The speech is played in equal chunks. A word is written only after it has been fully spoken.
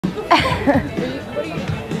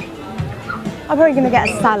I'm probably gonna get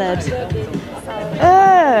a salad.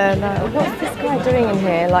 No, what's this guy doing in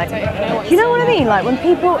here? Like, you know what I mean? Like, when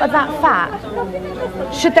people are that fat,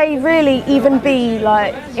 should they really even be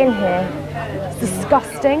like in here? It's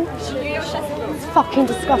disgusting. It's fucking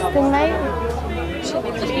disgusting, mate.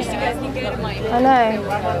 I know.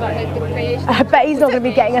 I bet he's not going to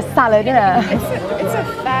be getting a salad, innit? It's a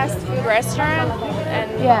fast food restaurant.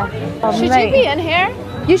 And yeah. Oh, should you be in here?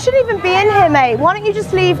 You shouldn't even be in here, mate. Why don't you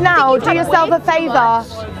just leave now? Do yourself a favour.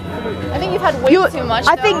 I think you've had way too much.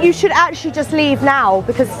 I think you should actually just leave now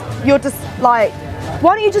because you're just like,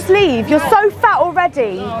 why don't you just leave? You're so fat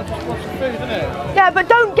already. Yeah, but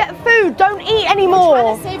don't get food. Don't eat anymore. You're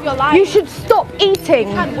trying to save your life. You should stop eating.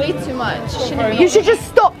 You've had way too much. You should just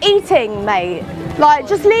stop eating, mate. Like,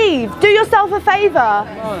 just leave. Do yourself a favour.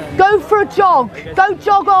 Go for a jog. Go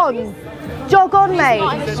jog on. Jog on, mate.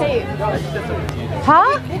 He's not in shape.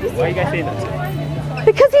 Huh? Why are you guys saying that?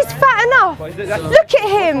 Because he's fat enough. Look at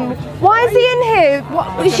him. Why is he in here?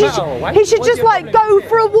 He should just like go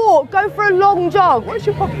for a walk, go for a long jog. What's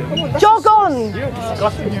your problem? Jog on. You're a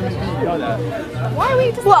disgusting human being, you know that. Why are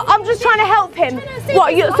we just... Well, I'm just trying to help him.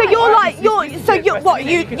 What? You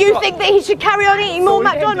think that he should carry on eating more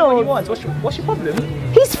McDonald's? What's your problem?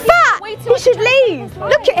 He's fat. He should leave.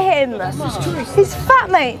 Look at him. He's fat,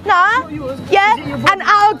 mate. Nah. Yeah. And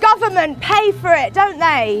our government pay for it, don't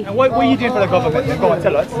they? And what are you doing for the government? Go on,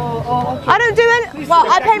 tell us. I don't do it. Well,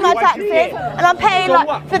 I pay my taxes, and I'm paying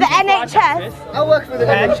like for the NHS. I work for the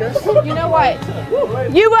NHS. You know what?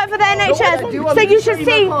 You work for the NHS, so you should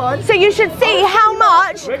see. So you should see how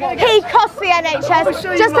much he costs the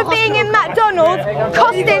NHS just for being in McDonald's,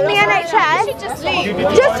 costing the NHS. Just leave.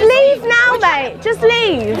 Just leave now, mate. Just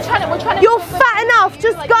leave. You're fat enough.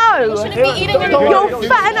 Just go. You shouldn't be eating anymore. You're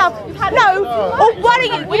fat enough. No. Or why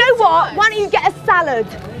don't you? You know what? Why don't you get a salad?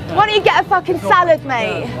 Why don't you get a fucking salad,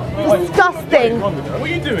 mate? Disgusting. What are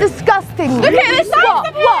you doing? Disgusting. Look at the size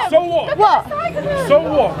of him. What? So what? What? So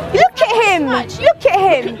what? Look at him. Look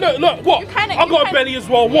at him. Look, what? I got a belly as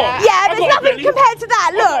well, what? Yeah, there's nothing compared to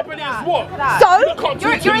that. I got a Look. belly as what? So?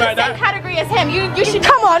 You're in the same category as him. You should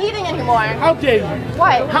Come on. be eating anymore. How dare you?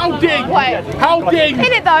 What? How dare you? What? How dare you?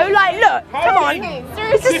 In it though, like, look. Come on.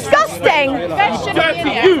 It's disgusting.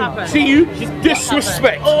 You, see you,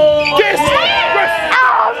 disrespect. Disrespect.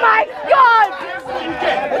 Oh my God!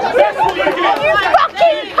 You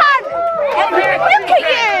fucking cunt! Look at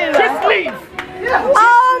you! Just leave.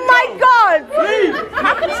 Oh my God!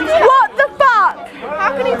 What the fuck? How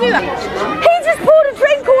can he do that? He just poured a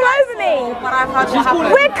drink all over me.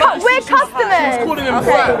 We're customers.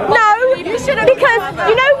 No, because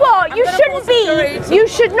you know what? You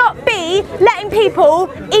should not be letting people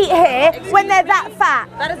eat here when they're that fat.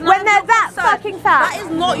 When they're that fucking fat. That is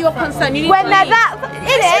not your concern. You need When to they're leave. that,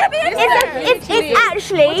 it's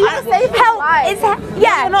actually help.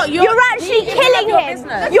 You're actually killing him.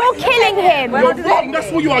 You're killing him. You're wrong.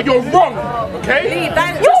 That's what you are. You're wrong. Okay? You're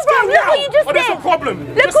wrong. Look what you just There's a did.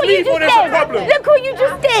 problem. Look what you just There's a did. problem. Look what you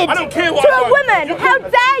just did. I don't care what to I've a done. woman. How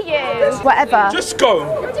dare you? Whatever. Just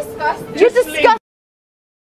go. You're disgusting. You're disgusting.